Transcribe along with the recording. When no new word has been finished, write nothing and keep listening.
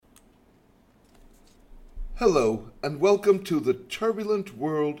Hello, and welcome to the Turbulent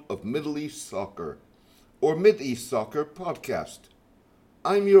World of Middle East Soccer, or Mid-East Soccer podcast.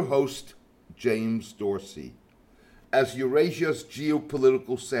 I'm your host, James Dorsey. As Eurasia's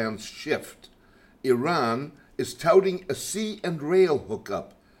geopolitical sands shift, Iran is touting a sea and rail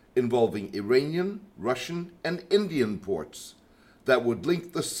hookup involving Iranian, Russian, and Indian ports that would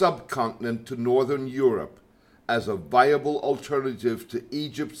link the subcontinent to northern Europe as a viable alternative to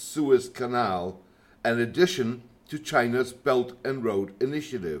Egypt's Suez Canal, in addition to China's Belt and Road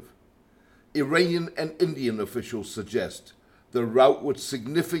Initiative. Iranian and Indian officials suggest the route would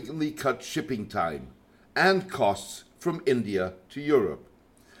significantly cut shipping time and costs from India to Europe.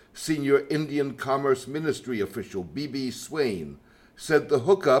 Senior Indian Commerce Ministry official B.B. Swain said the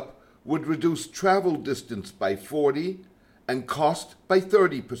hookup would reduce travel distance by 40% and cost by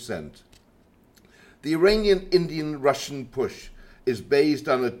 30%. The Iranian-Indian-Russian push is based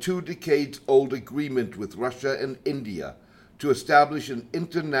on a 2-decades-old agreement with Russia and India to establish an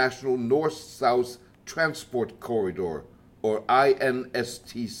international north-south transport corridor, or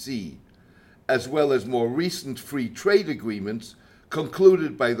INSTC, as well as more recent free trade agreements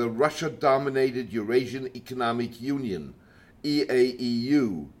concluded by the Russia-dominated Eurasian Economic Union,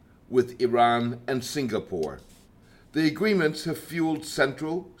 EAEU, with Iran and Singapore. The agreements have fueled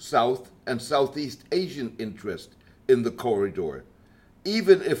Central, South, and Southeast Asian interest in the corridor,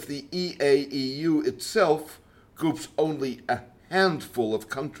 even if the EAEU itself groups only a handful of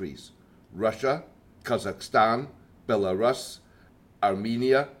countries: Russia, Kazakhstan, Belarus,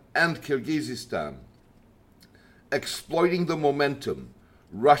 Armenia, and Kyrgyzstan. Exploiting the momentum,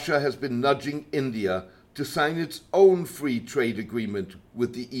 Russia has been nudging India to sign its own free trade agreement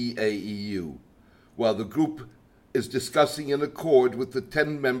with the EAEU, while the group is discussing an accord with the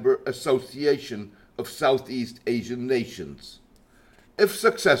 10-member Association of Southeast Asian Nations. If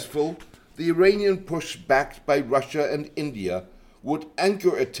successful, the Iranian push backed by Russia and India would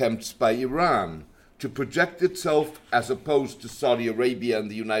anchor attempts by Iran to project itself, as opposed to Saudi Arabia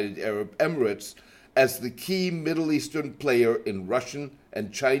and the United Arab Emirates, as the key Middle Eastern player in Russian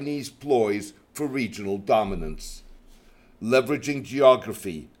and Chinese ploys for regional dominance. Leveraging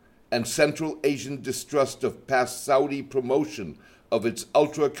geography and Central Asian distrust of past Saudi promotion of its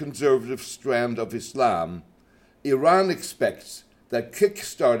ultra-conservative strand of Islam, Iran expects that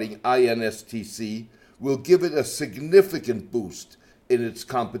kick-starting INSTC will give it a significant boost in its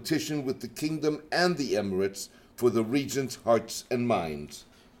competition with the Kingdom and the Emirates for the region's hearts and minds.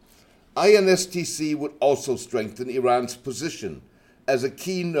 INSTC would also strengthen Iran's position as a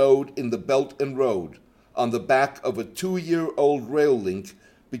key node in the Belt and Road on the back of a 2-year-old rail link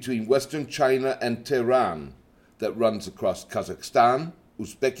between Western China and Tehran that runs across Kazakhstan,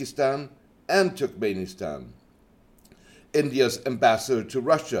 Uzbekistan, and Turkmenistan. India's ambassador to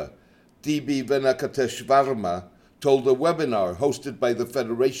Russia, D.B. Venkateshvarma, told a webinar hosted by the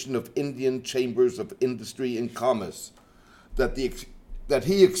Federation of Indian Chambers of Industry and Commerce that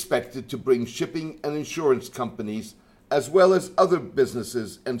he expected to bring shipping and insurance companies, as well as other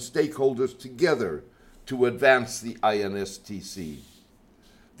businesses and stakeholders, together to advance the INSTC.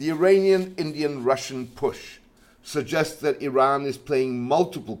 The Iranian-Indian-Russian push suggests that Iran is playing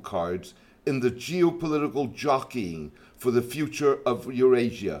multiple cards in the geopolitical jockeying for the future of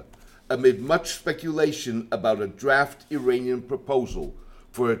Eurasia, amid much speculation about a draft Iranian proposal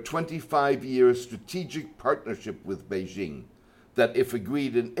for a 25-year strategic partnership with Beijing that, if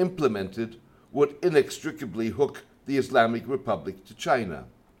agreed and implemented, would inextricably hook the Islamic Republic to China.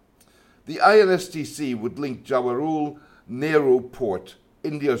 The INSTC would link Jawaharlal Nehru Port,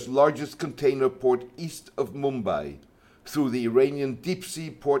 India's largest container port east of Mumbai, through the Iranian deep-sea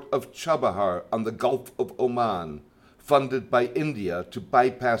port of Chabahar on the Gulf of Oman, funded by India to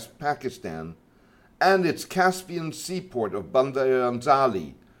bypass Pakistan, and its Caspian seaport of Bandar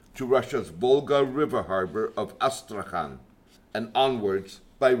Anzali to Russia's Volga River harbor of Astrakhan, and onwards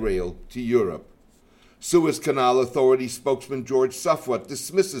by rail to Europe. Suez Canal Authority spokesman George Safwat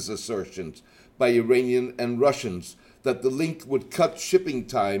dismisses assertions by Iranian and Russians that the link would cut shipping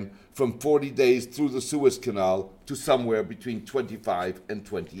time from 40 days through the Suez Canal to somewhere between 25 and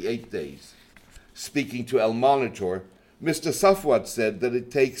 28 days. Speaking to El Monitor, Mr. Safwat said that it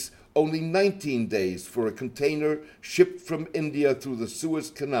takes only 19 days for a container shipped from India through the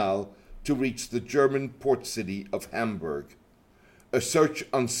Suez Canal to reach the German port city of Hamburg. A search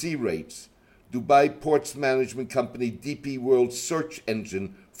on sea rates, Dubai Ports Management Company DP World's search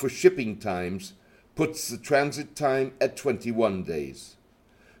engine for shipping times, puts the transit time at 21 days.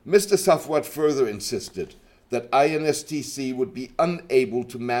 Mr. Safwat further insisted that INSTC would be unable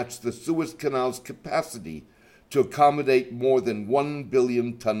to match the Suez Canal's capacity to accommodate more than 1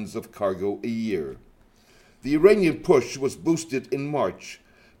 billion tons of cargo a year. The Iranian push was boosted in March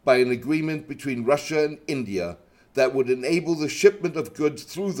by an agreement between Russia and India that would enable the shipment of goods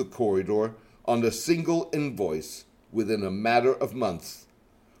through the corridor on a single invoice within a matter of months.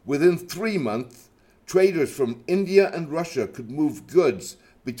 Within 3 months, traders from India and Russia could move goods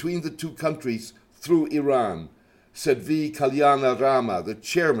between the two countries through Iran, said V. Kalyana Rama, the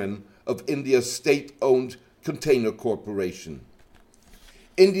chairman of India's state-owned container corporation.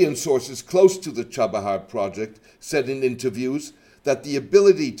 Indian sources close to the Chabahar project said in interviews that the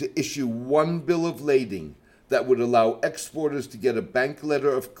ability to issue one bill of lading that would allow exporters to get a bank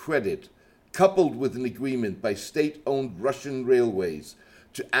letter of credit, coupled with an agreement by state-owned Russian railways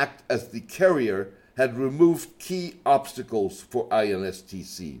to act as the carrier, had removed key obstacles for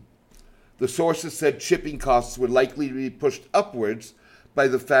INSTC. The sources said shipping costs were likely to be pushed upwards by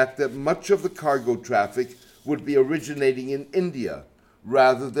the fact that much of the cargo traffic would be originating in India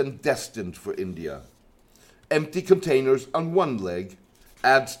rather than destined for India. Empty containers on one leg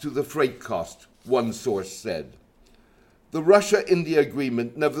adds to the freight cost, one source said. The Russia-India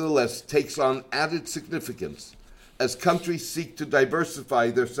agreement nevertheless takes on added significance as countries seek to diversify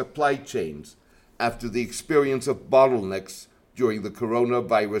their supply chains after the experience of bottlenecks during the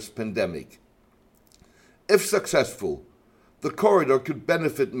coronavirus pandemic. If successful, the corridor could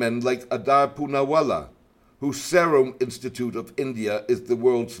benefit men like Adar Poonawalla, whose Serum Institute of India is the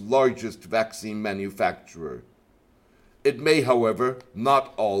world's largest vaccine manufacturer. It may, however,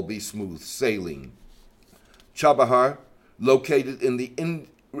 not all be smooth sailing. Chabahar, located in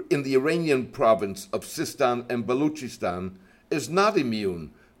the Iranian province of Sistan and Balochistan, is not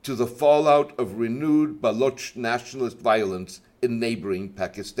immune to the fallout of renewed Baloch nationalist violence in neighboring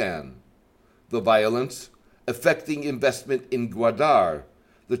Pakistan. The violence, affecting investment in Gwadar,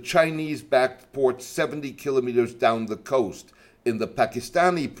 the Chinese-backed port 70 kilometers down the coast in the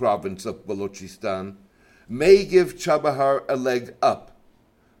Pakistani province of Balochistan, may give Chabahar a leg up,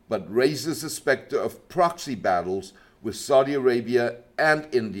 but raises the specter of proxy battles with Saudi Arabia and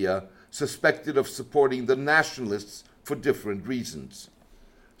India, suspected of supporting the nationalists for different reasons.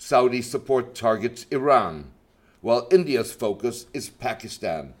 Saudi support targets Iran, while India's focus is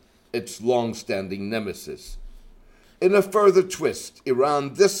Pakistan, its long-standing nemesis. In a further twist,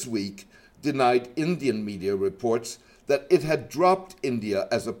 Iran this week denied Indian media reports that it had dropped India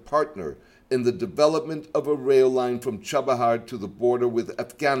as a partner in the development of a rail line from Chabahar to the border with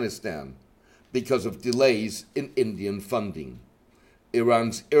Afghanistan because of delays in Indian funding.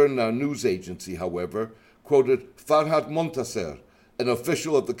 Iran's IRNA news agency, however, quoted Farhad Montaser, an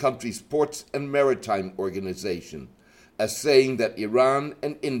official of the country's Ports and Maritime Organization, as saying that Iran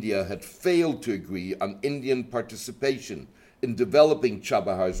and India had failed to agree on Indian participation in developing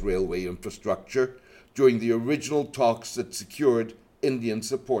Chabahar's railway infrastructure during the original talks that secured Indian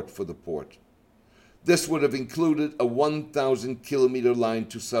support for the port. This would have included a 1,000-kilometer line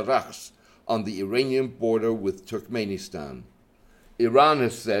to Sarakhs on the Iranian border with Turkmenistan. Iran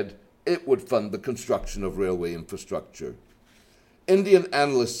has said it would fund the construction of railway infrastructure. Indian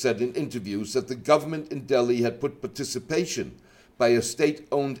analysts said in interviews that the government in Delhi had put participation by a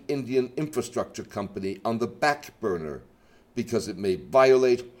state-owned Indian infrastructure company on the back burner because it may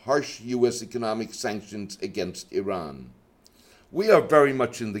violate harsh U.S. economic sanctions against Iran. We are very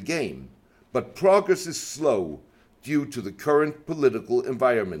much in the game, but progress is slow due to the current political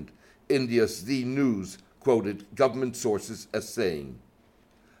environment, India's Zee News quoted government sources as saying.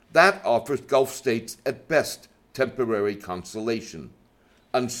 That offers Gulf states at best temporary consolation.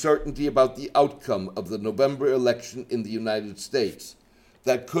 Uncertainty about the outcome of the November election in the United States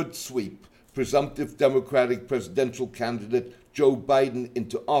that could sweep presumptive Democratic presidential candidate Joe Biden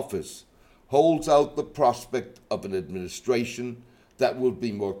into office holds out the prospect of an administration that will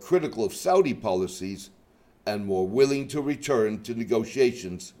be more critical of Saudi policies and more willing to return to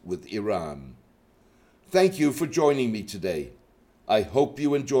negotiations with Iran. Thank you for joining me today. I hope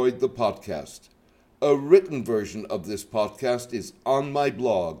you enjoyed the podcast. A written version of this podcast is on my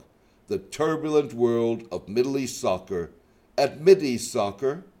blog, The Turbulent World of Middle East Soccer, at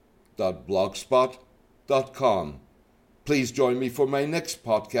mideastsoccer.blogspot.com. Please join me for my next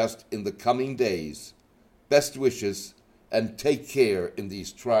podcast in the coming days. Best wishes and take care in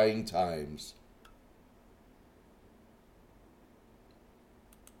these trying times.